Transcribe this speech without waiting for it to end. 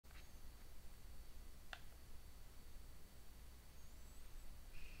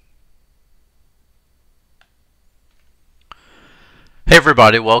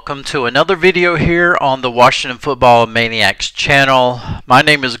everybody, welcome to another video here on the Washington Football Maniacs channel. My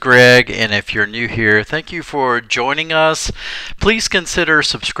name is Greg, and if you're new here, thank you for joining us. Please consider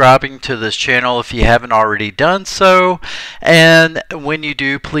subscribing to this channel if you haven't already done so, and when you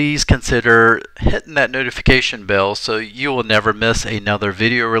do, please consider hitting that notification bell so you will never miss another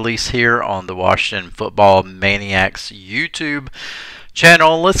video release here on the Washington Football Maniacs YouTube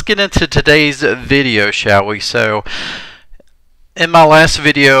channel. Let's get into today's video, shall we? So in my last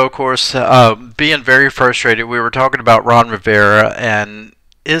video, of course, being very frustrated, we were talking about Ron Rivera and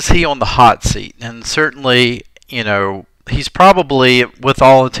is he on the hot seat? And certainly, you know, he's probably, with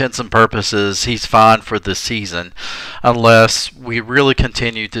all intents and purposes, he's fine for this season unless we really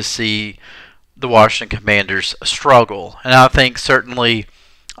continue to see the Washington Commanders struggle. And I think certainly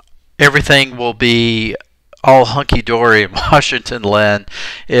everything will be all hunky-dory in Washington land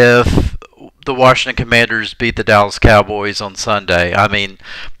if the Washington Commanders beat the Dallas Cowboys on Sunday. I mean,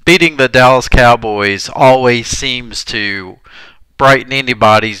 beating the Dallas Cowboys always seems to brighten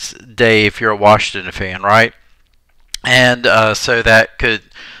anybody's day if you're a Washington fan, right? And so that could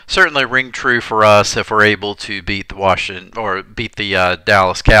certainly ring true for us if we're able to beat the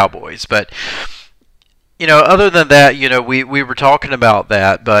Dallas Cowboys. But you know, other than that, you know, we were talking about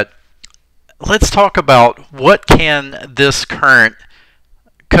that, but let's talk about what can this current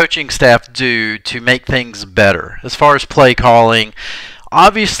coaching staff do to make things better as far as play calling.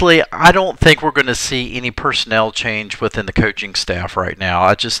 Obviously, I don't think we're going to see any personnel change within the coaching staff right now.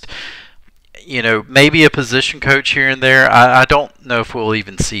 I just, you know, maybe a position coach here and there. I don't know if we'll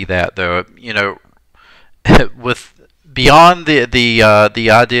even see that, though. You know, with beyond the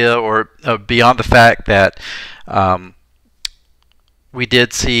idea or beyond the fact that we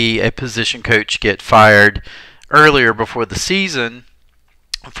did see a position coach get fired earlier before the season.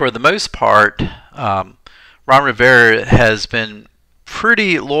 For the most part, Ron Rivera has been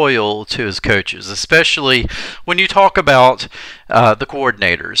pretty loyal to his coaches, especially when you talk about the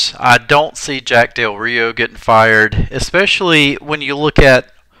coordinators. I don't see Jack Del Rio getting fired, especially when you look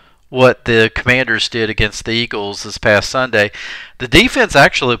at what the Commanders did against the Eagles this past Sunday. The defense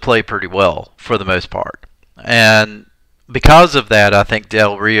actually played pretty well for the most part. And because of that, I think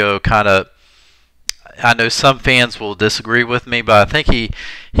Del Rio kind of, I know some fans will disagree with me, but I think he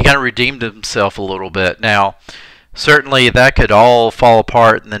kind of redeemed himself a little bit. Now, certainly that could all fall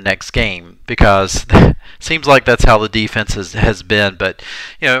apart in the next game because it seems like that's how the defense has been. But,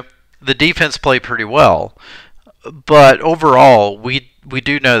 you know, the defense played pretty well. But overall, we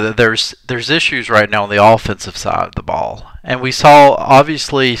do know that there's issues right now on the offensive side of the ball. And we saw,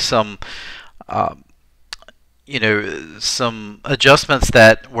 obviously, some some adjustments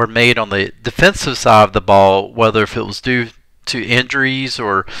that were made on the defensive side of the ball, whether if it was due to injuries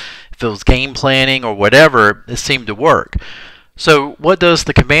or if it was game planning or whatever, it seemed to work. So what does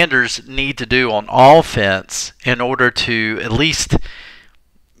the Commanders need to do on offense in order to at least,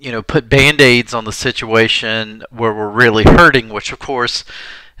 you know, put Band-Aids on the situation where we're really hurting, which of course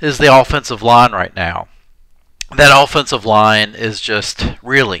is the offensive line right now. That offensive line is just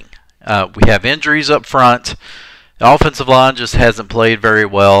reeling. We have injuries up front. The offensive line just hasn't played very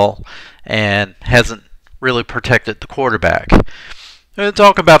well and hasn't really protected the quarterback. We'll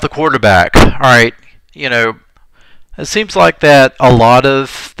talk about the quarterback. All right, you know, it seems like that a lot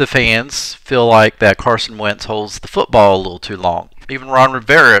of the fans feel like that Carson Wentz holds the football a little too long. Even Ron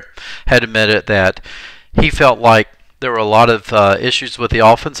Rivera had admitted that he felt like there were a lot of issues with the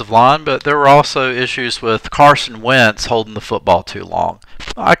offensive line, but there were also issues with Carson Wentz holding the football too long.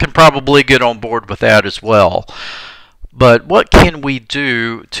 I can probably get on board with that as well. But what can we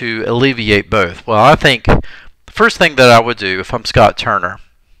do to alleviate both? Well, I think the first thing that I would do if I'm Scott Turner,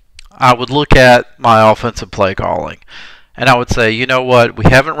 I would look at my offensive play calling. And I would say, you know what, we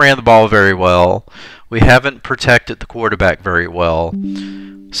haven't ran the ball very well. We haven't protected the quarterback very well.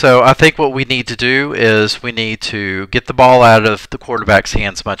 So I think what we need to do is we need to get the ball out of the quarterback's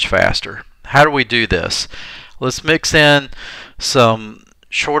hands much faster. How do we do this? Let's mix in some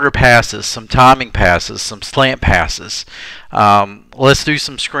shorter passes, some timing passes, some slant passes. Let's do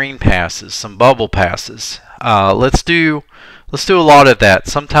some screen passes, some bubble passes. Let's do a lot of that.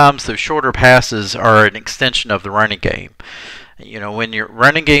 Sometimes those shorter passes are an extension of the running game. You know, when your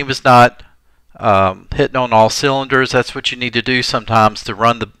running game is not hitting on all cylinders, that's what you need to do sometimes to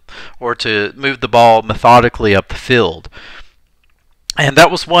to move the ball methodically up the field. And that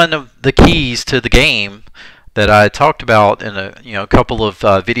was one of the keys to the game that I talked about in a couple of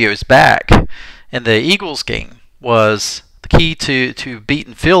videos back. In the Eagles game, was the key to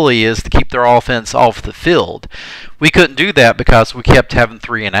beating Philly is to keep their offense off the field. We couldn't do that because we kept having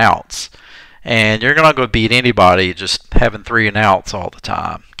 3 and outs. and you're not going to beat anybody just having 3-and-outs all the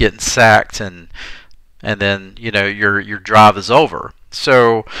time, getting sacked, and then your drive is over.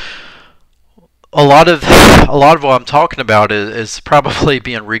 So a lot of what I'm talking about is probably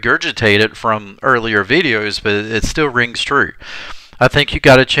being regurgitated from earlier videos, but it still rings true. I think you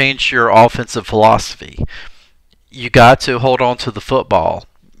got to change your offensive philosophy. You got to hold on to the football.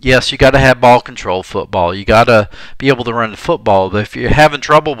 Yes, you got to have ball control football. You got to be able to run the football. But if you're having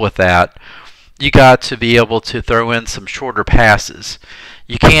trouble with that, you got to be able to throw in some shorter passes.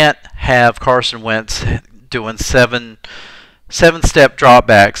 You can't have Carson Wentz doing seven-step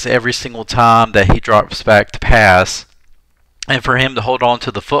dropbacks every single time that he drops back to pass, and for him to hold on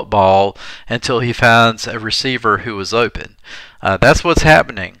to the football until he finds a receiver who is open. That's what's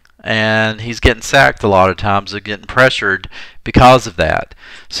happening, and he's getting sacked a lot of times and getting pressured because of that.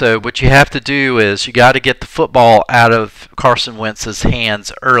 So what you have to do is you got to get the football out of Carson Wentz's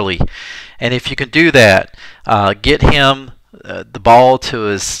hands early, and if you can do that, get him the ball to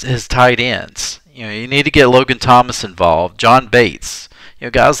his tight ends. You need to get Logan Thomas involved, John Bates,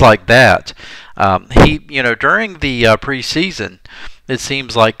 guys like that. During the preseason, it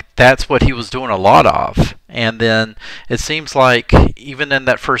seems like that's what he was doing a lot of. And then it seems like even in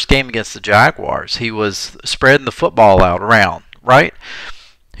that first game against the Jaguars, he was spreading the football out around, right?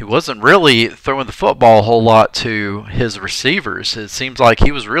 He wasn't really throwing the football a whole lot to his receivers. It seems like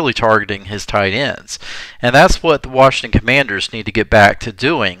he was really targeting his tight ends. And that's what the Washington Commanders need to get back to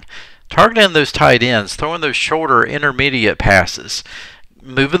doing. Targeting those tight ends, throwing those shorter intermediate passes,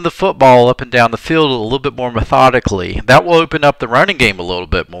 moving the football up and down the field a little bit more methodically. That will open up the running game a little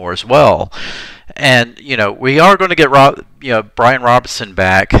bit more as well. And, we are going to get Brian Robinson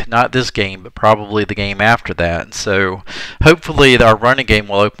back, not this game, but probably the game after that. And so hopefully our running game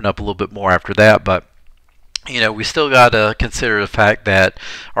will open up a little bit more after that. But we still got to consider the fact that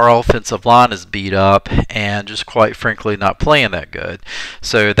our offensive line is beat up and just quite frankly not playing that good.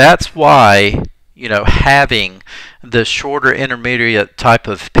 So that's why, having the shorter intermediate type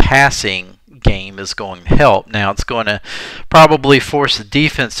of passing game is going to help. Now it's going to probably force the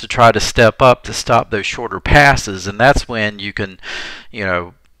defense to try to step up to stop those shorter passes, and that's when you can,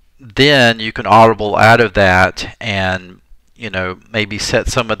 then you can audible out of that and maybe set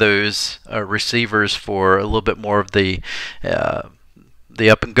some of those receivers for a little bit more of the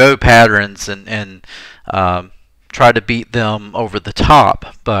up and go patterns and try to beat them over the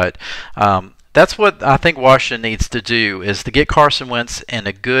top. But that's what I think Washington needs to do, is to get Carson Wentz in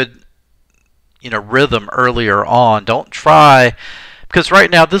a good rhythm earlier on. Don't try, because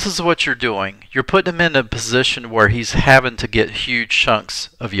right now this is what you're doing. You're putting him in a position where he's having to get huge chunks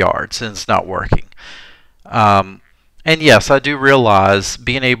of yards, and it's not working. And yes, I do realize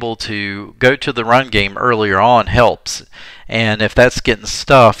being able to go to the run game earlier on helps. And if that's getting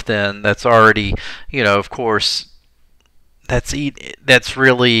stuffed, then that's already, of course, that's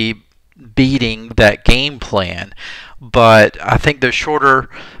really beating that game plan. But I think the shorter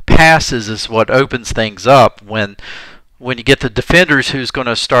passes is what opens things up. When you get the defenders who's going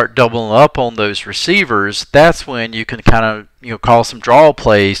to start doubling up on those receivers, that's when you can kind of call some draw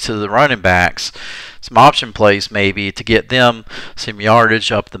plays to the running backs, some option plays maybe, to get them some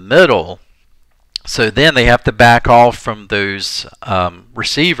yardage up the middle. So then they have to back off from those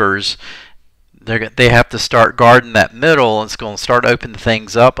receivers. They have to start guarding that middle, and it's going to start opening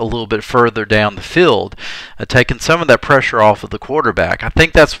things up a little bit further down the field, taking some of that pressure off of the quarterback. I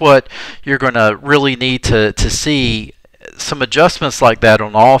think that's what you're going to really need to see, some adjustments like that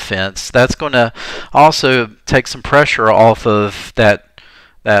on offense. That's going to also take some pressure off of that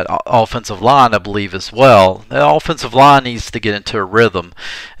offensive line, I believe, as well. The offensive line needs to get into a rhythm,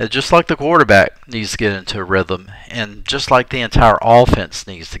 just like the quarterback needs to get into a rhythm, and just like the entire offense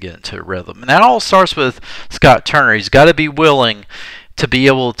needs to get into a rhythm. And that all starts with Scott Turner. He's got to be willing to be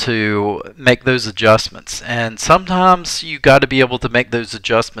able to make those adjustments, and sometimes you got to be able to make those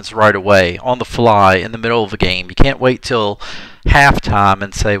adjustments right away, on the fly, in the middle of a game. You can't wait till halftime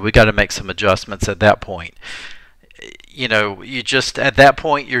and say we got to make some adjustments at that point. You just, at that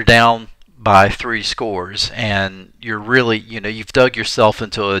point, you're down by 3 scores, and you're really, you've dug yourself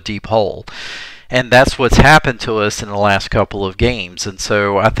into a deep hole. And that's what's happened to us in the last couple of games. And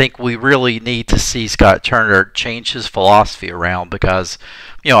so I think we really need to see Scott Turner change his philosophy around, because,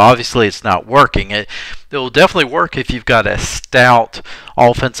 obviously it's not working. It will definitely work if you've got a stout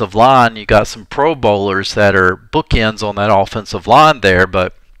offensive line. You got some Pro Bowlers that are bookends on that offensive line there,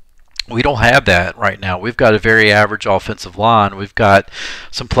 but we don't have that right now. We've got a very average offensive line. We've got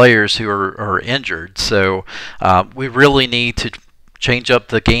some players who are injured. So we really need to change up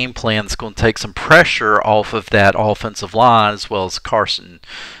the game plan that's going to take some pressure off of that offensive line, as well as Carson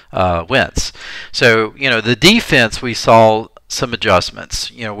Wentz. So, the defense, we saw some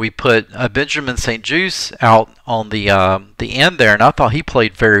adjustments. We put Benjamin St. Juste out on the end there, and I thought he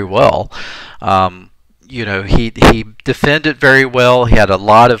played very well. He defended very well. He had a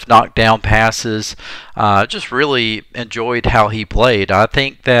lot of knockdown passes. Just really enjoyed how he played. I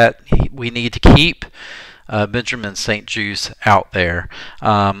think that we need to keep Benjamin St. Juste out there.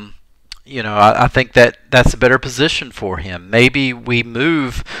 I think that's a better position for him. Maybe we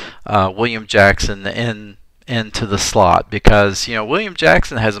move William Jackson into the slot, because William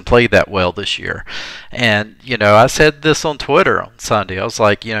Jackson hasn't played that well this year. And I said this on Twitter on Sunday. I was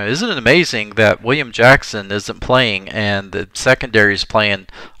like, isn't it amazing that William Jackson isn't playing and the secondary is playing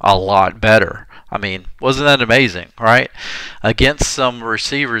a lot better? I mean, wasn't that amazing, right? Against some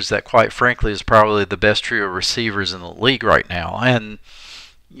receivers that, quite frankly, is probably the best trio of receivers in the league right now. And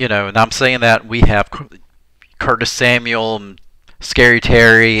and I'm saying that we have Curtis Samuel, and Scary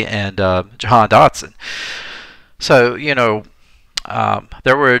Terry, and Jahan Dotson. So,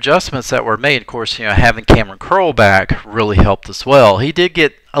 there were adjustments that were made. Of course, having Cameron Curl back really helped as well. He did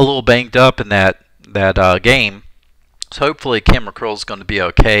get a little banged up in that game. So hopefully Cameron Curl is going to be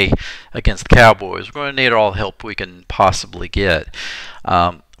okay against the Cowboys. We're going to need all the help we can possibly get.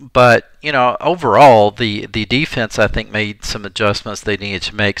 But, overall, the defense, I think, made some adjustments they needed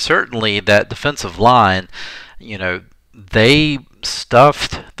to make. Certainly that defensive line, they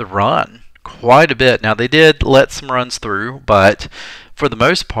stuffed the run quite a bit. Now, they did let some runs through, but for the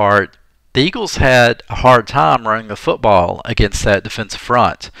most part, the Eagles had a hard time running the football against that defensive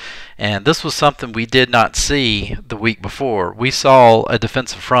front. And this was something we did not see the week before. We saw a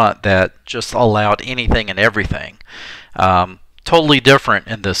defensive front that just allowed anything and everything. Totally different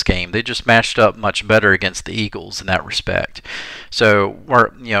in this game. They just matched up much better against the Eagles in that respect. So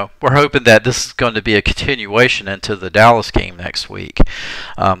we're hoping that this is going to be a continuation into the Dallas game next week.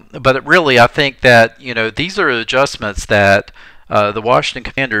 But really, I think that these are adjustments that the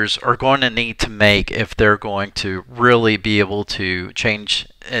Washington Commanders are going to need to make if they're going to really be able to change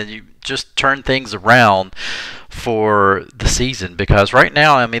and just turn things around for the season. Because right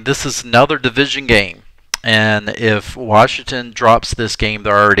now, I mean, this is another division game. And if Washington drops this game,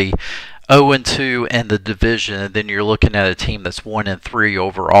 they're already 0-2 in the division, and then you're looking at a team that's 1-3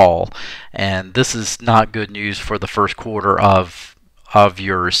 overall. And this is not good news for the first quarter of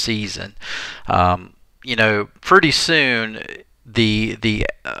your season. Pretty soon the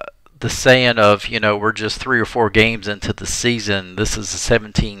saying of we're just 3 or 4 games into the season, this is a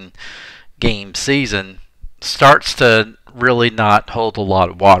 17-game season, starts to really not hold a lot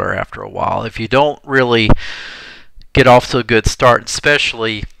of water after a while. If you don't really get off to a good start,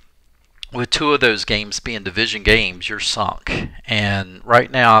 especially with 2 of those games being division games, you're sunk. And right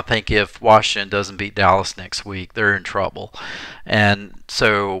now, I think if Washington doesn't beat Dallas next week, they're in trouble. And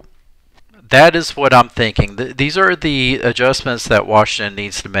so that is what I'm thinking. These are the adjustments that Washington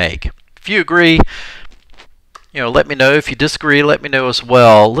needs to make. If you agree, let me know. If you disagree, let me know as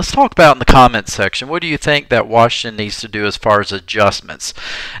well. Let's talk about in the comments section. What do you think that Washington needs to do as far as adjustments?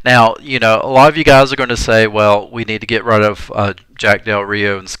 Now, a lot of you guys are going to say, well, we need to get rid of Jack Del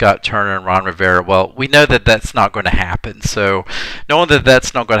Rio and Scott Turner and Ron Rivera. Well, we know that that's not going to happen. So knowing that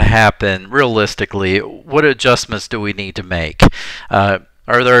that's not going to happen, realistically, what adjustments do we need to make?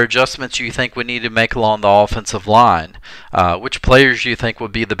 Are there adjustments you think we need to make along the offensive line? Which players do you think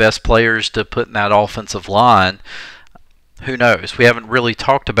would be the best players to put in that offensive line? Who knows? We haven't really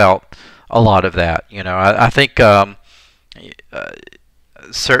talked about a lot of that. I think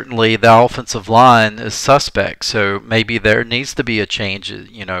certainly the offensive line is suspect, so maybe there needs to be a change,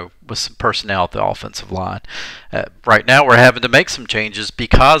 with some personnel at the offensive line. Right now we're having to make some changes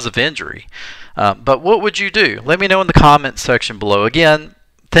because of injury. But what would you do? Let me know in the comments section below. Again,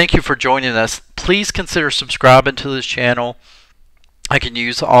 thank you for joining us. Please consider subscribing to this channel. I can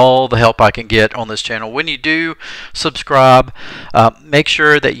use all the help I can get on this channel. When you do subscribe, make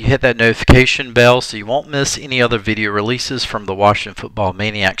sure that you hit that notification bell so you won't miss any other video releases from the Washington Football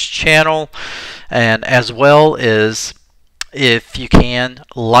Maniacs channel. And as well as, if you can,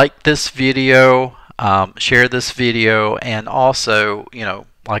 like this video, share this video, and also,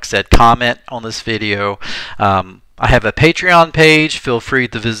 like I said, comment on this video. I have a Patreon page. Feel free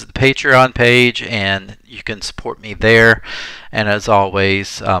to visit the Patreon page and you can support me there. And as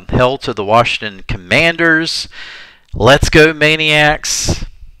always, hail to the Washington Commanders. Let's go, Maniacs.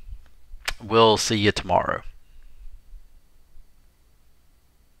 We'll see you tomorrow.